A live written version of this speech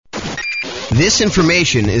This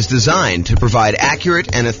information is designed to provide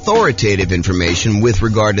accurate and authoritative information with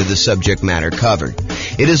regard to the subject matter covered.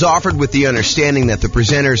 It is offered with the understanding that the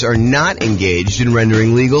presenters are not engaged in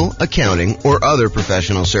rendering legal, accounting, or other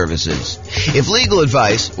professional services. If legal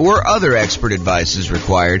advice or other expert advice is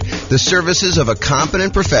required, the services of a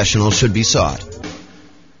competent professional should be sought.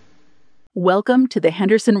 Welcome to the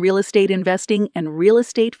Henderson Real Estate Investing and Real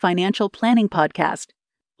Estate Financial Planning Podcast.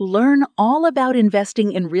 Learn all about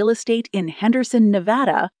investing in real estate in Henderson,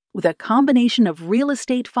 Nevada, with a combination of real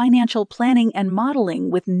estate financial planning and modeling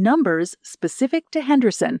with numbers specific to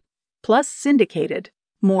Henderson, plus syndicated,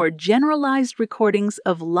 more generalized recordings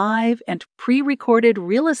of live and pre-recorded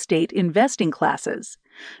real estate investing classes,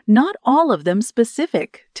 not all of them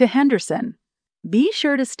specific to Henderson. Be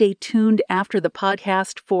sure to stay tuned after the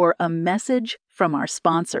podcast for a message from our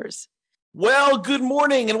sponsors. Well, good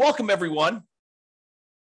morning and welcome, everyone.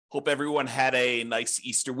 Hope everyone had a nice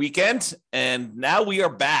Easter weekend, and now we are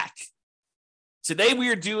back. Today we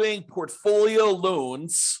are doing Portfolio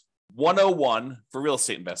Loans 101 for real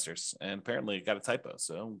estate investors, and apparently I got a typo,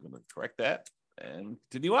 so I'm going to correct that and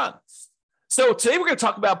continue on. So today we're going to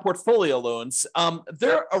talk about portfolio loans.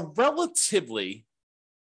 They're a relatively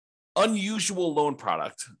unusual loan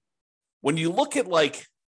product. When you look at like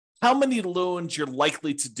how many loans you're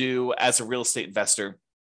likely to do as a real estate investor,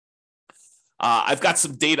 I've got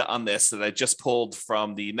some data on this that I just pulled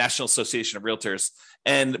from the National Association of Realtors,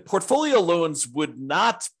 and portfolio loans would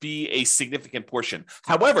not be a significant portion.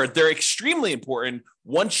 However, they're extremely important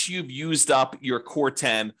once you've used up your core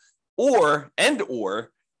 10 or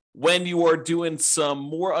when you are doing some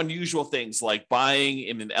more unusual things like buying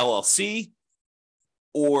in an LLC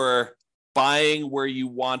or buying where you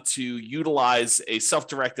want to utilize a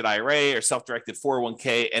self-directed IRA or self-directed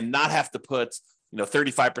 401k and not have to put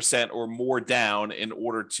 35% or more down in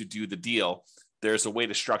order to do the deal. There's a way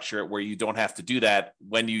to structure it where you don't have to do that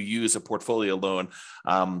when you use a portfolio loan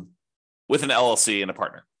with an LLC and a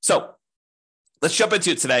partner. So let's jump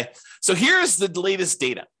into it today. So here's the latest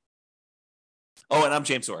data. Oh, and I'm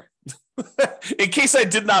James Orr, in case I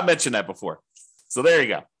did not mention that before. So there you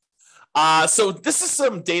go. So this is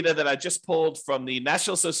some data that I just pulled from the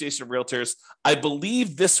National Association of Realtors. I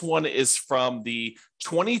believe this one is from the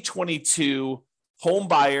 2022 home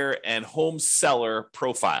buyer and home seller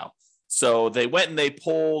profile. So they went and they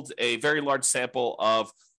pulled a very large sample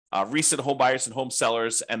of recent home buyers and home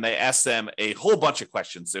sellers, and they asked them a whole bunch of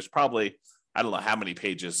questions. There's probably, I don't know how many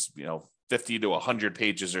pages, 50 to 100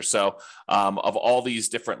 pages or so of all these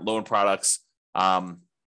different loan products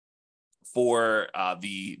for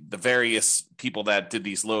the various people that did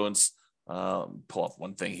these loans. Pull up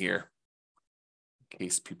one thing here in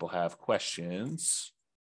case people have questions.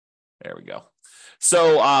 There we go.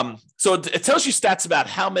 So it tells you stats about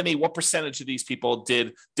what percentage of these people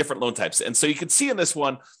did different loan types. And so you can see in this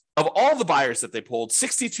one, of all the buyers that they pulled,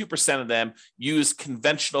 62% of them used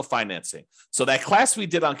conventional financing. So that class we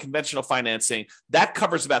did on conventional financing, that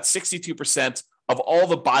covers about 62% of all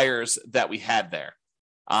the buyers that we had there.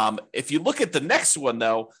 If you look at the next one,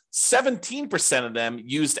 though, 17% of them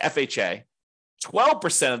used FHA,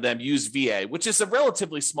 12% of them used VA, which is a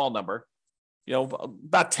relatively small number,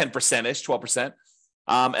 about 10%-ish, 12%.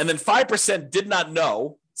 And then 5% did not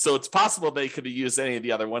know. So it's possible they could have used any of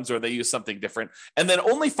the other ones or they used something different. And then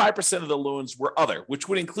only 5% of the loans were other, which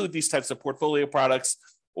would include these types of portfolio products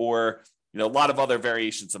or, a lot of other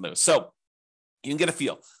variations on those. So you can get a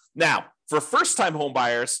feel. Now, for first-time home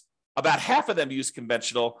buyers, about half of them used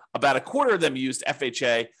conventional, about a quarter of them used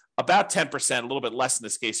FHA, about 10%, a little bit less in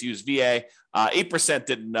this case, used VA, 8%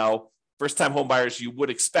 didn't know. First-time home buyers, you would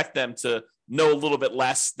expect them to know a little bit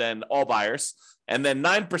less than all buyers. And then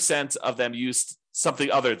 9% of them used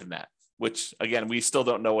something other than that, which, again, we still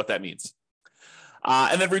don't know what that means.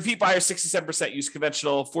 And then repeat buyers, 67% used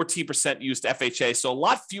conventional, 14% used FHA. So a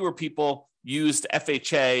lot fewer people used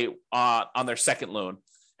FHA on their second loan.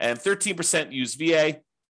 And 13% used VA.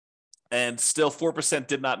 And still 4%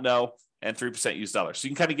 did not know, and 3% used others. So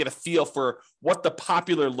you can kind of get a feel for what the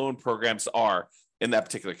popular loan programs are in that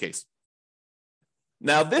particular case.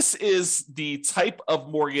 Now, this is the type of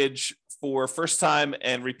mortgage for first-time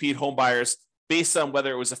and repeat home buyers based on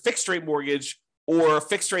whether it was a fixed-rate mortgage or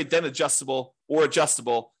fixed rate then adjustable, or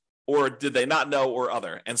did they not know, or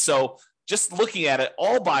other. And so just looking at it,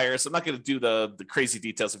 all buyers, I'm not going to do the crazy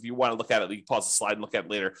details. If you want to look at it, you can pause the slide and look at it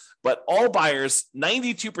later. But all buyers,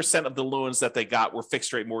 92% of the loans that they got were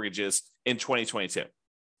fixed rate mortgages in 2022,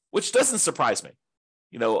 which doesn't surprise me.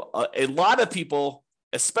 A lot of people,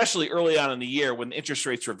 especially early on in the year when interest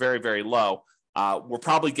rates were very, very low, were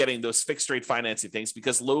probably getting those fixed rate financing things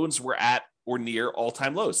because loans were at or near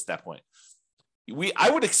all-time lows at that point. I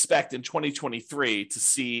would expect in 2023 to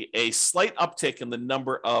see a slight uptick in the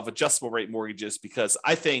number of adjustable rate mortgages, because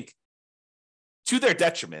I think, to their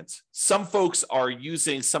detriment, some folks are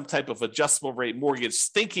using some type of adjustable rate mortgage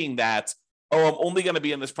thinking that, oh, I'm only going to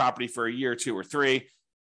be in this property for a year, 2 or 3,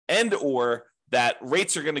 and or that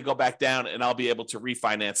rates are going to go back down and I'll be able to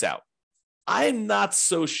refinance out. I'm not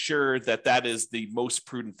so sure that that is the most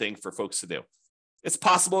prudent thing for folks to do. It's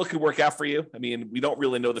possible it could work out for you. I mean, we don't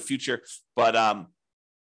really know the future, but I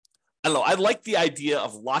don't know. I like the idea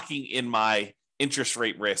of locking in my interest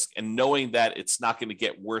rate risk and knowing that it's not going to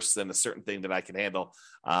get worse than a certain thing that I can handle.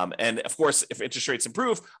 And of course, if interest rates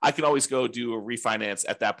improve, I can always go do a refinance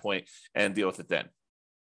at that point and deal with it then.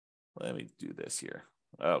 Let me do this here.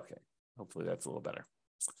 Okay. Hopefully that's a little better.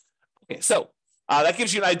 Okay. So that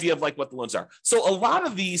gives you an idea of like what the loans are. So a lot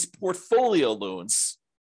of these portfolio loans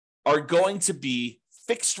are going to be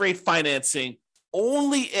fixed rate financing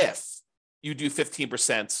only if you do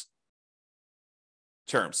 15%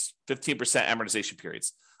 terms, 15% amortization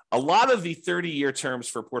periods. A lot of the 30-year terms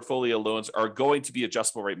for portfolio loans are going to be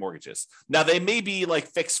adjustable rate mortgages. Now, they may be like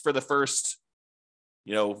fixed for the first,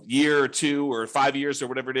 year or 2 or 5 years or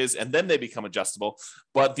whatever it is, and then they become adjustable.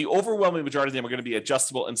 But the overwhelming majority of them are going to be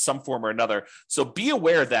adjustable in some form or another. So be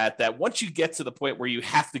aware that once you get to the point where you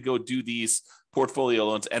have to go do these portfolio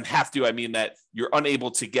loans, and have to, I mean that you're unable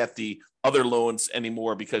to get the other loans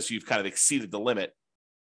anymore because you've kind of exceeded the limit,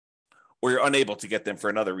 or you're unable to get them for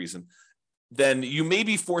another reason, then you may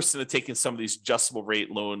be forced into taking some of these adjustable rate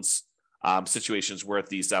loans situations where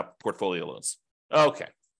these portfolio loans. Okay.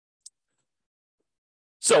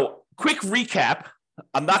 So quick recap.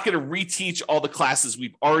 I'm not going to reteach all the classes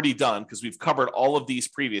we've already done because we've covered all of these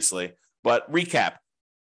previously, but recap.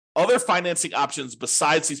 Other financing options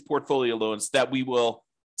besides these portfolio loans that we will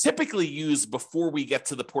typically use before we get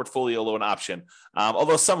to the portfolio loan option,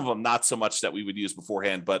 although some of them not so much that we would use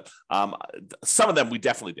beforehand, but some of them we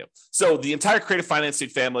definitely do. So the entire creative financing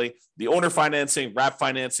family, the owner financing, wrap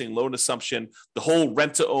financing, loan assumption, the whole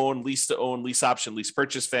rent to own, lease option, lease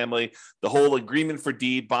purchase family, the whole agreement for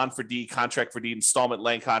deed, bond for deed, contract for deed, installment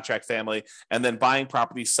land contract family, and then buying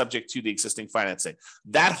properties subject to the existing financing.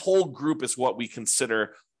 That whole group is what we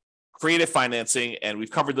consider creative financing, and we've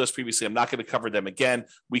covered those previously. I'm not going to cover them again.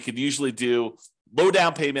 We could usually do low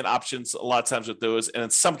down payment options a lot of times with those, and in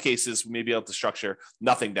some cases, we may be able to structure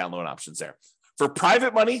nothing down loan options there. For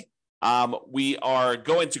private money, we are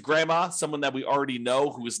going to grandma, someone that we already know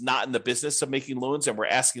who is not in the business of making loans, and we're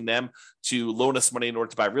asking them to loan us money in order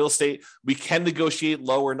to buy real estate. We can negotiate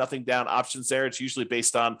low or nothing down options there. It's usually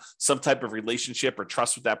based on some type of relationship or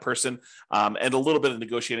trust with that person, and a little bit of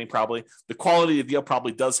negotiating probably. The quality of the deal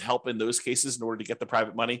probably does help in those cases in order to get the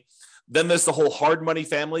private money. Then there's the whole hard money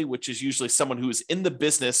family, which is usually someone who is in the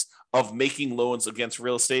business of making loans against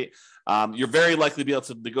real estate. You're very likely to be able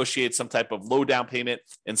to negotiate some type of low down payment.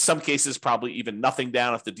 In some cases, probably even nothing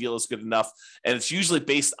down if the deal is good enough. And it's usually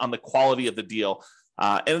based on the quality of the deal.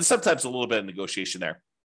 And sometimes a little bit of negotiation there.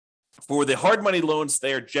 For the hard money loans,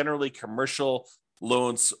 they are generally commercial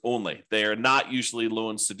loans only. They are not usually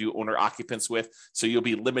loans to do owner occupants with. So you'll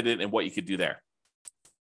be limited in what you could do there.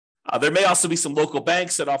 There may also be some local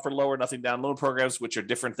banks that offer low or nothing down loan programs, which are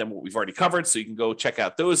different than what we've already covered. So you can go check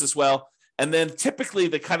out those as well. And then typically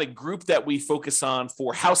the kind of group that we focus on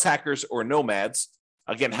for house hackers or nomads,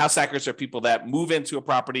 again, house hackers are people that move into a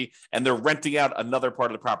property and they're renting out another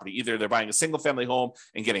part of the property. Either they're buying a single family home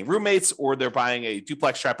and getting roommates, or they're buying a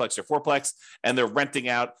duplex, triplex, or fourplex, and they're renting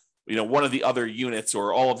out, one of the other units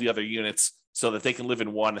or all of the other units so that they can live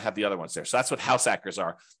in one and have the other ones there. So that's what house hackers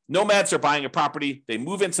are. Nomads are buying a property. They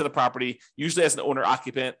move into the property, usually as an owner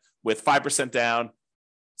occupant with 5% down,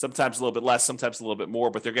 sometimes a little bit less, sometimes a little bit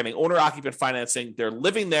more, but they're getting owner occupant financing. They're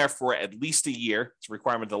living there for at least a year. It's a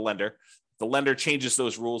requirement of the lender. If the lender changes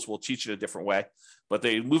those rules, we'll teach it a different way. But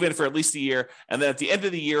they move in for at least a year. And then at the end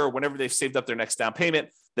of the year, or whenever they've saved up their next down payment,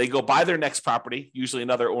 they go buy their next property, usually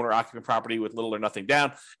another owner occupant property with little or nothing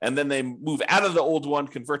down. And then they move out of the old one,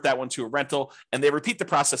 convert that one to a rental, and they repeat the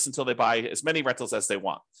process until they buy as many rentals as they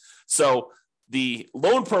want. So the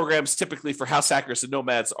loan programs typically for house hackers and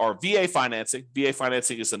nomads are VA financing. VA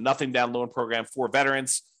financing is a nothing down loan program for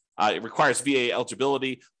veterans. It requires VA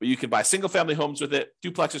eligibility, but you can buy single family homes with it,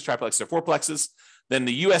 duplexes, triplexes, or fourplexes. Then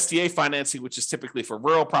the USDA financing, which is typically for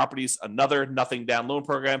rural properties, another nothing down loan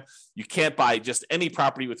program. You can't buy just any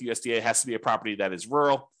property with USDA. It has to be a property that is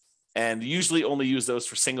rural, and usually only use those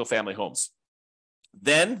for single family homes.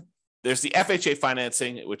 Then there's the FHA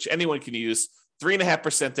financing, which anyone can use.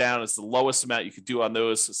 3.5% down is the lowest amount you could do on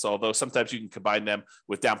those. So although sometimes you can combine them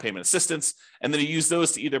with down payment assistance, and then you use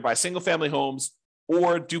those to either buy single family homes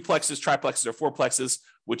or duplexes, triplexes, or fourplexes,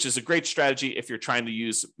 which is a great strategy if you're trying to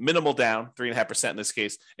use minimal down, 3.5% in this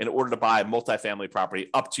case, in order to buy multifamily property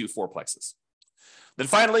up to fourplexes. Then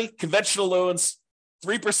finally, conventional loans,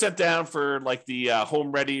 3% down for like the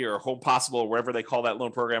Home Ready or Home Possible, or whatever they call that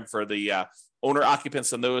loan program for the owner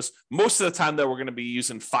occupants on those. Most of the time, though, we're going to be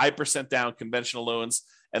using 5% down conventional loans.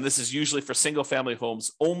 And this is usually for single family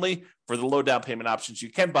homes only. For the low down payment options, you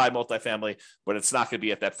can buy multifamily, but it's not going to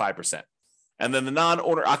be at that 5%. And then the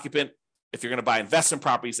non-owner occupant, if you're going to buy investment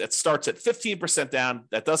properties, it starts at 15% down.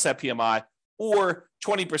 That does have PMI, or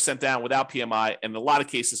 20% down without PMI. And in a lot of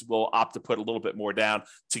cases, we'll opt to put a little bit more down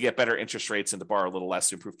to get better interest rates and to borrow a little less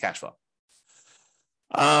to improve cash flow.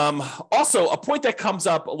 Also, a point that comes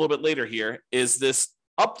up a little bit later here is this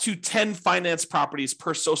up to 10 finance properties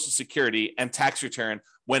per Social Security and tax return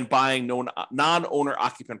when buying non-owner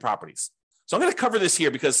occupant properties. So I'm going to cover this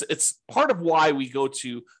here because it's part of why we go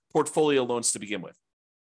to portfolio loans to begin with.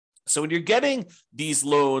 So when you're getting these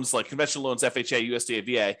loans, like conventional loans, FHA, USDA,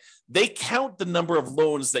 VA, they count the number of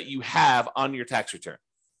loans that you have on your tax return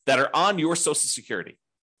that are on your Social Security.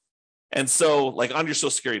 And so like on your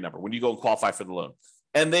Social Security number, when you go and qualify for the loan.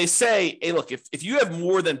 And they say, hey, look, if you have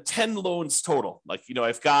more than 10 loans total, like,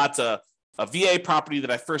 I've got a VA property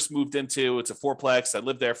that I first moved into. It's a fourplex. I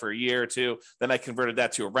lived there for a year or two. Then I converted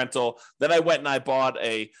that to a rental. Then I went and I bought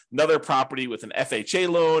another property with an FHA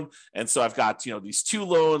loan. And so I've got, these two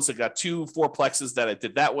loans. I got two fourplexes that I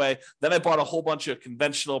did that way. Then I bought a whole bunch of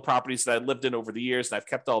conventional properties that I lived in over the years, and I've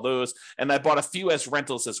kept all those. And I bought a few as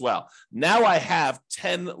rentals as well. Now I have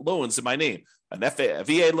 10 loans in my name. A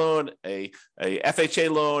VA loan, a FHA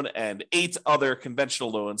loan, and 8 other conventional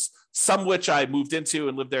loans, some which I moved into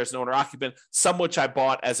and lived there as an owner occupant, some which I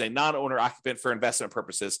bought as a non-owner occupant for investment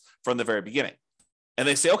purposes from the very beginning. And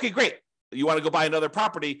they say, okay, great. You want to go buy another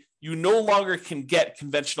property. You no longer can get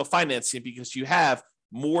conventional financing because you have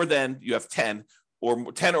 10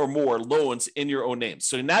 or more loans in your own name.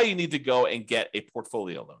 So now you need to go and get a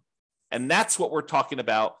portfolio loan. And that's what we're talking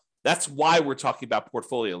about. That's why we're talking about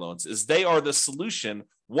portfolio loans, is they are the solution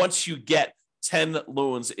once you get 10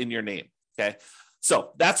 loans in your name, okay?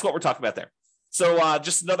 So that's what we're talking about there. So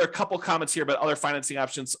just another couple comments here about other financing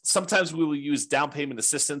options. Sometimes we will use down payment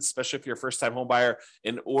assistance, especially if you're a first-time home buyer,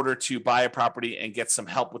 in order to buy a property and get some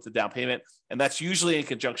help with the down payment. And that's usually in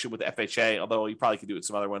conjunction with FHA, although you probably could do it with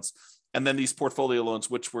some other ones. And then these portfolio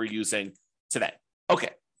loans, which we're using today. Okay,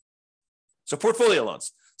 so portfolio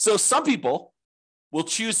loans. So some people will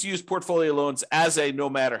choose to use portfolio loans as a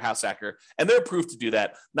nomad or house hacker, and they're approved to do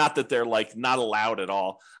that. Not that they're like not allowed at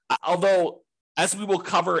all. Although, as we will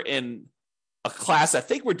cover in a class I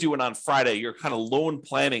think we're doing on Friday, your kind of loan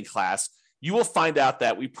planning class, you will find out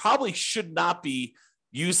that we probably should not be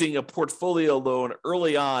using a portfolio loan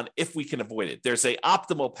early on if we can avoid it. There's a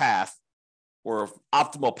optimal path or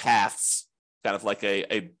optimal paths, kind of like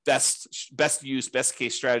a best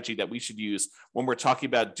case strategy that we should use when we're talking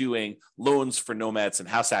about doing loans for nomads and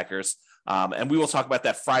house hackers. And we will talk about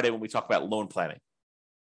that Friday when we talk about loan planning.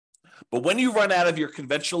 But when you run out of your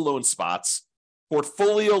conventional loan spots,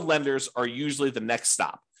 portfolio lenders are usually the next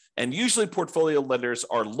stop. And usually portfolio lenders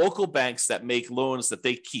are local banks that make loans that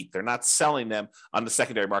they keep. They're not selling them on the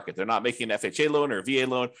secondary market. They're not making an FHA loan or a VA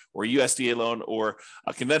loan or a USDA loan or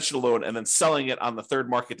a conventional loan and then selling it on the third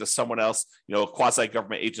market to someone else, a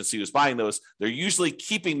quasi-government agency who's buying those. They're usually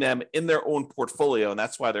keeping them in their own portfolio, and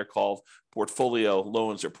that's why they're called portfolio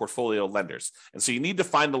loans or portfolio lenders. And so you need to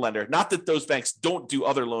find the lender. Not that those banks don't do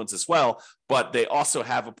other loans as well, but they also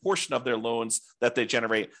have a portion of their loans that they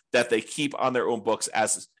generate that they keep on their own books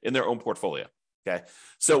as in their own portfolio. Okay.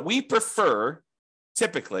 So we prefer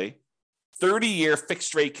typically 30-year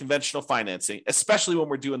fixed rate conventional financing, especially when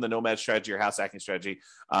we're doing the nomad strategy or house hacking strategy,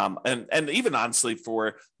 and even honestly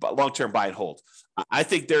for long-term buy and hold. I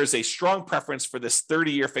think there's a strong preference for this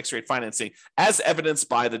 30-year fixed rate financing, as evidenced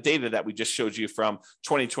by the data that we just showed you from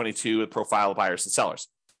 2022 with profile of buyers and sellers.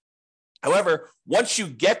 However, once you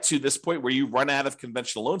get to this point where you run out of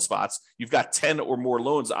conventional loan spots, you've got 10 or more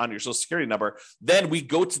loans on your Social Security number, then we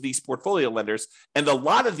go to these portfolio lenders. And a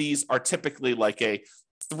lot of these are typically like a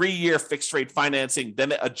 3-year fixed rate financing,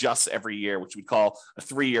 then it adjusts every year, which we call a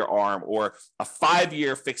 3-year ARM, or a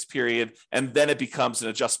 5-year fixed period, and then it becomes an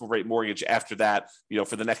adjustable rate mortgage after that,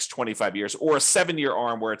 for the next 25 years, or a 7-year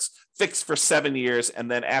ARM where it's fixed for 7 years, and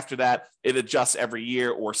then after that, it adjusts every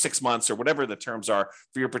year or 6 months or whatever the terms are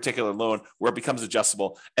for your particular loan, where it becomes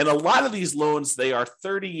adjustable. And a lot of these loans, they are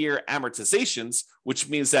 30-year amortizations which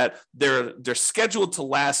means that they're scheduled to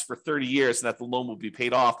last for 30 years and that the loan will be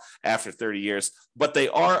paid off after 30 years. But they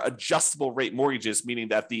are adjustable rate mortgages, meaning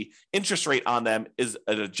that the interest rate on them is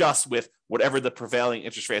adjust with whatever the prevailing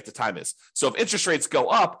interest rate at the time is. So if interest rates go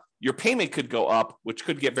up, your payment could go up, which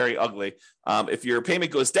could get very ugly. If your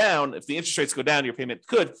payment goes down, if the interest rates go down, your payment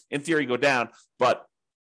could, in theory, go down. But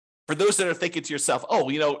for those that are thinking to yourself, oh,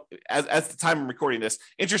 at the time I'm recording this,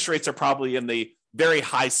 interest rates are probably in the very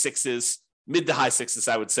high sixes, mid to high sixes,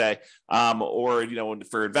 I would say, or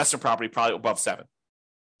for investment property, probably above 7.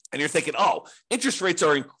 And you're thinking, oh, interest rates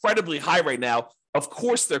are incredibly high right now. Of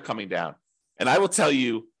course they're coming down. And I will tell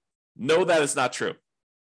you, no, that is not true.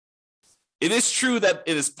 It is true that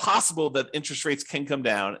it is possible that interest rates can come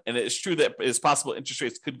down, and it is true that it is possible interest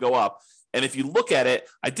rates could go up. And if you look at it,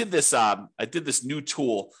 I did this new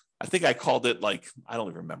tool. I think I called it I don't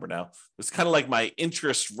even remember now. It was kind of like my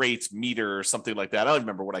interest rates meter or something like that. I don't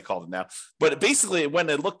remember what I called it now. But basically, when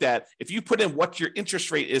I looked at, if you put in what your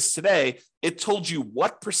interest rate is today, it told you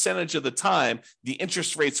what percentage of the time the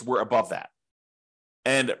interest rates were above that.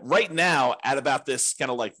 And right now, at about this kind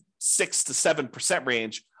of 6 to 7%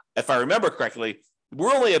 range, if I remember correctly,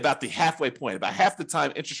 we're only about the halfway point. About half the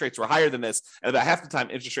time interest rates were higher than this, and about half the time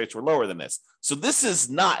interest rates were lower than this. So this is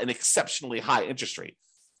not an exceptionally high interest rate.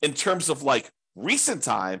 In terms of recent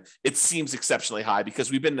time, it seems exceptionally high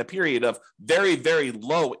because we've been in a period of very, very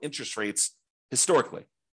low interest rates historically.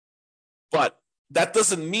 But that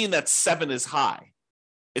doesn't mean that 7 is high.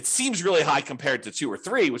 It seems really high compared to 2 or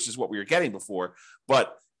 3, which is what we were getting before,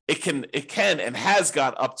 but it can and has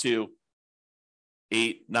got up to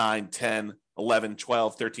 8, 9, 10, 11,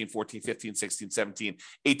 12, 13, 14, 15, 16, 17,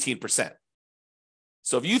 18%.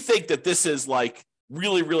 So if you think that this is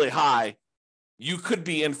really, really high, you could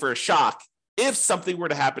be in for a shock if something were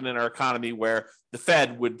to happen in our economy where the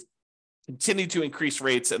Fed would continue to increase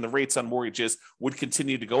rates and the rates on mortgages would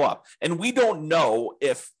continue to go up. And we don't know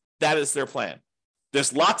if that is their plan.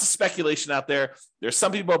 There's lots of speculation out there. There's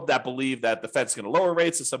some people that believe that the Fed's going to lower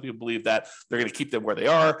rates, and some people believe that they're going to keep them where they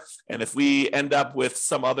are. And if we end up with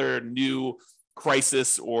some other new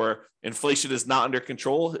crisis or inflation is not under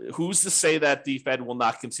control, who's to say that the Fed will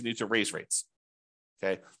not continue to raise rates?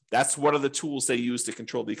 Okay, that's one of the tools they use to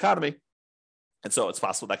control the economy. And so it's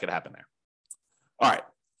possible that could happen there. All right.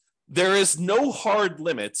 There is no hard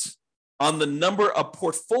limit on the number of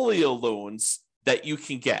portfolio loans that you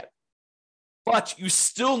can get, but you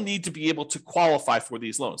still need to be able to qualify for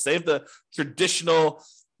these loans. They have the traditional,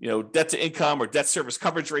 debt to income or debt service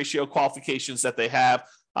coverage ratio qualifications that they have.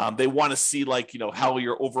 They want to see how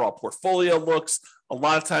your overall portfolio looks. A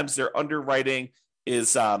lot of times their underwriting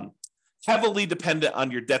is heavily dependent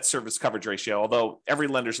on your debt service coverage ratio, although every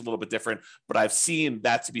lender is a little bit different, but I've seen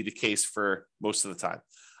that to be the case for most of the time.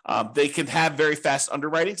 They can have very fast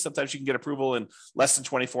underwriting. Sometimes you can get approval in less than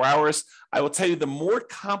 24 hours. I will tell you, the more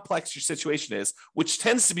complex your situation is, which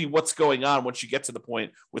tends to be what's going on once you get to the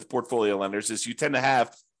point with portfolio lenders, is you tend to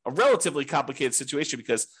have a relatively complicated situation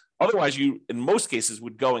because otherwise you, in most cases,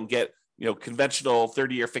 would go and get conventional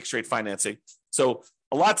 30-year fixed rate financing. So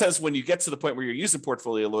a lot of times when you get to the point where you're using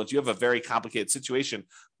portfolio loans, you have a very complicated situation.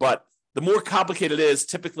 But the more complicated it is,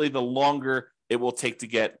 typically the longer it will take to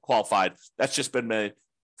get qualified. That's just been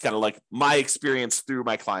my experience through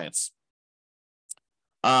my clients.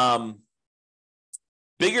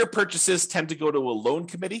 Bigger purchases tend to go to a loan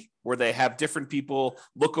committee where they have different people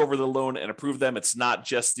look over the loan and approve them. It's not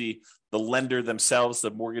just the lender themselves,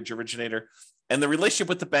 the mortgage originator. And the relationship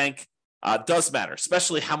with the bank does matter,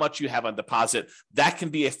 especially how much you have on deposit. That can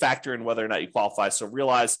be a factor in whether or not you qualify. So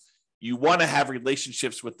realize you want to have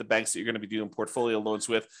relationships with the banks that you're going to be doing portfolio loans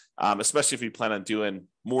with, especially if you plan on doing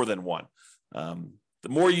more than one. The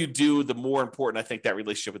more you do, the more important I think that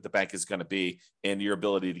relationship with the bank is going to be in your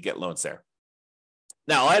ability to get loans there.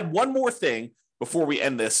 Now, I'll add one more thing before we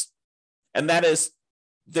end this, and that is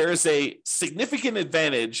there is a significant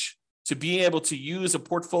advantage to being able to use a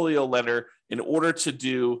portfolio lender in order to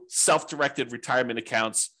do self-directed retirement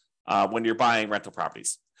accounts when you're buying rental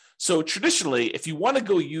properties. So traditionally, if you want to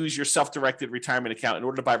go use your self-directed retirement account in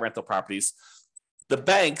order to buy rental properties, the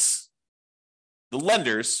banks, the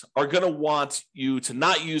lenders are going to want you to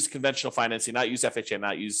not use conventional financing, not use FHA,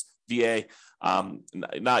 not use VA,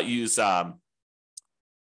 not use, I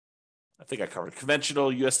think I covered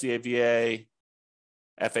conventional, USDA, VA,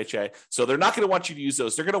 FHA. So they're not going to want you to use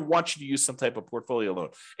those. They're going to want you to use some type of portfolio loan.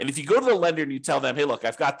 And if you go to the lender and you tell them, hey, look,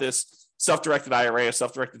 I've got this self-directed IRA or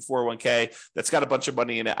self-directed 401k that's got a bunch of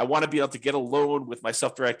money in it. I want to be able to get a loan with my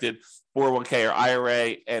self-directed 401k or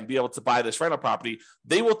IRA and be able to buy this rental property.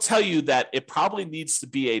 They will tell you that it probably needs to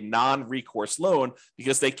be a non-recourse loan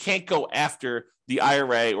because they can't go after the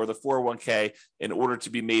IRA or the 401k in order to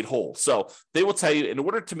be made whole. So they will tell you, in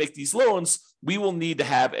order to make these loans, we will need to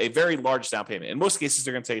have a very large down payment. In most cases,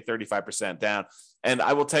 they're going to take 35% down. And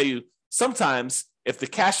I will tell you, sometimes if the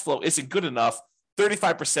cash flow isn't good enough,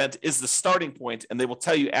 35% is the starting point, and they will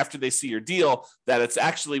tell you after they see your deal that it's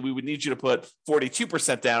actually, we would need you to put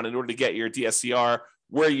 42% down in order to get your DSCR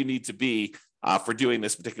where you need to be for doing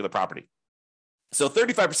this particular property. So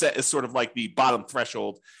 35% is sort of like the bottom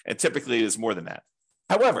threshold, and typically it is more than that.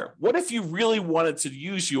 However, what if you really wanted to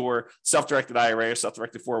use your self-directed IRA or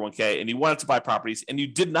self-directed 401k and you wanted to buy properties and you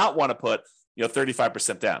did not want to put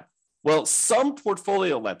 35% down? Well, some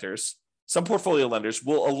portfolio lenders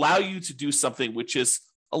will allow you to do something which is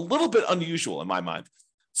a little bit unusual in my mind.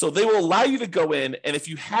 So they will allow you to go in, and if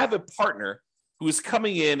you have a partner who is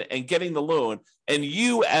coming in and getting the loan, and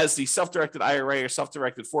you as the self-directed IRA or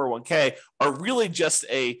self-directed 401k are really just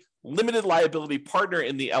a limited liability partner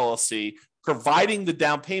in the LLC, providing the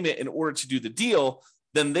down payment in order to do the deal,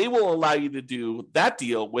 then they will allow you to do that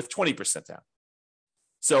deal with 20% down.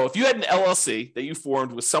 So if you had an LLC that you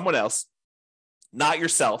formed with someone else, not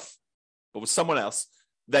yourself, but with someone else,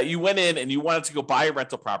 that you went in and you wanted to go buy a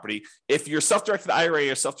rental property, if your self-directed IRA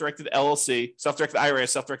or self-directed LLC, self-directed IRA or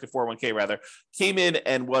self-directed 401k rather, came in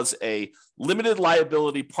and was a limited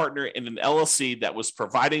liability partner in an LLC that was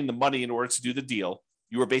providing the money in order to do the deal,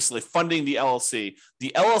 you were basically funding the LLC.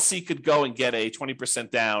 The LLC could go and get a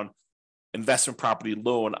 20% down investment property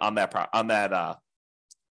loan on the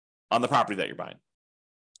property that you're buying.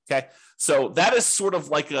 Okay, so that is sort of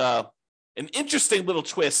like an interesting little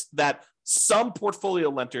twist that some portfolio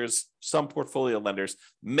lenders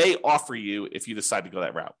may offer you if you decide to go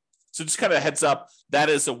that route. So just kind of a heads up, that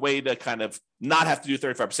is a way to kind of not have to do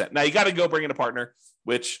 35%. Now you got to go bring in a partner,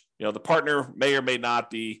 which the partner may or may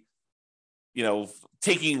not be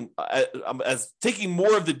taking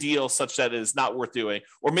more of the deal such that it is not worth doing,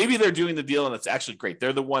 or maybe they're doing the deal and it's actually great.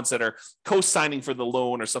 They're the ones that are co-signing for the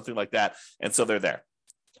loan or something like that, and so they're there.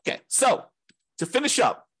 Okay, so to finish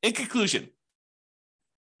up, in conclusion,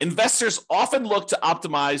 investors often look to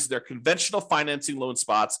optimize their conventional financing loan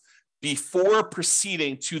spots before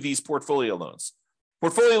proceeding to these portfolio loans.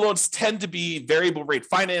 Portfolio loans tend to be variable rate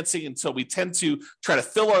financing, and so we tend to try to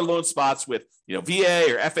fill our loan spots with VA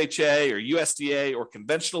or FHA or USDA or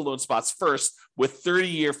conventional loan spots first with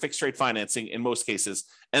 30-year fixed rate financing in most cases.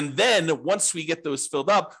 And then once we get those filled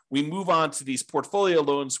up, we move on to these portfolio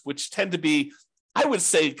loans, which tend to be, I would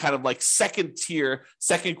say, kind of like second tier,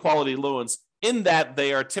 second quality loans, in that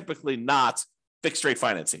they are typically not fixed rate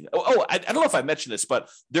financing. I don't know if I mentioned this, but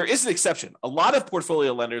there is an exception. A lot of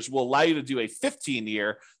portfolio lenders will allow you to do a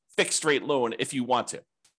 15-year fixed rate loan if you want to.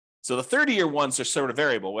 So the 30-year ones are sort of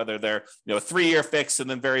variable, whether they're a 3-year fixed and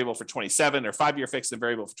then variable for 27, or 5-year fixed and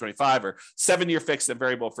variable for 25, or 7-year fixed and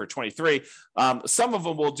variable for 23. Some of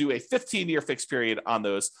them will do a 15-year fixed period on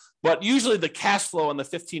those, but usually the cash flow on the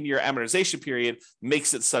 15-year amortization period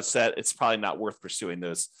makes it such that it's probably not worth pursuing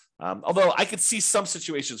those. Although I could see some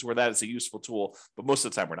situations where that is a useful tool, but most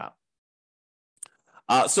of the time we're not.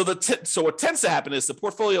 So what tends to happen is the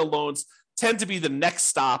portfolio loans tend to be the next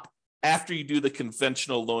stop after you do the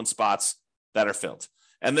conventional loan spots that are filled.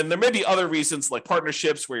 And then there may be other reasons like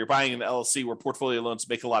partnerships where you're buying an LLC where portfolio loans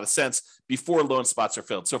make a lot of sense before loan spots are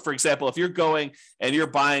filled. So for example, if you're going and you're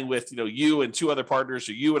buying with, you and 2 other partners,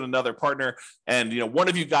 or you and another partner, and, one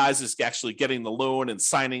of you guys is actually getting the loan and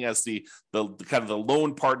signing as the kind of the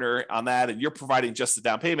loan partner on that, and you're providing just the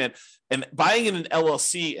down payment, and buying in an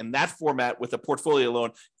LLC in that format with a portfolio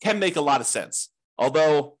loan can make a lot of sense.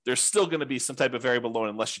 Although there's still going to be some type of variable loan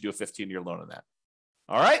unless you do a 15-year loan on that.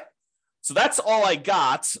 All right. So that's all I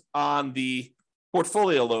got on the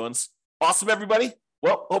portfolio loans. Awesome, everybody.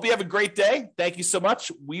 Well, hope you have a great day. Thank you so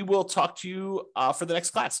much. We will talk to you for the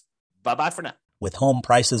next class. Bye-bye for now. With home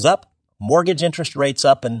prices up, mortgage interest rates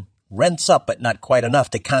up, and rents up but not quite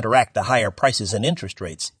enough to counteract the higher prices and interest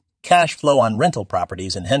rates, cash flow on rental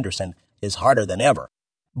properties in Henderson is harder than ever.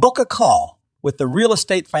 Book a call with the Real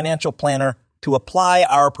Estate Financial Planner to apply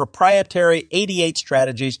our proprietary 88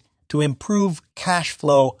 strategies to improve cash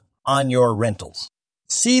flow on your rentals.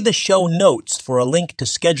 See the show notes for a link to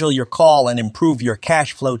schedule your call and improve your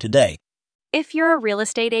cash flow today. If you're a real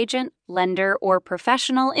estate agent, lender, or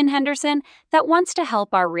professional in Henderson that wants to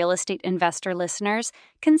help our real estate investor listeners,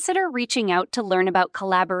 consider reaching out to learn about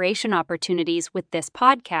collaboration opportunities with this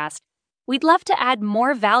podcast. We'd love to add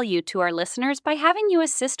more value to our listeners by having you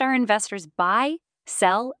assist our investors buy,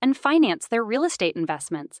 sell, and finance their real estate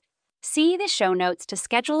investments. See the show notes to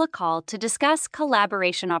schedule a call to discuss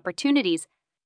collaboration opportunities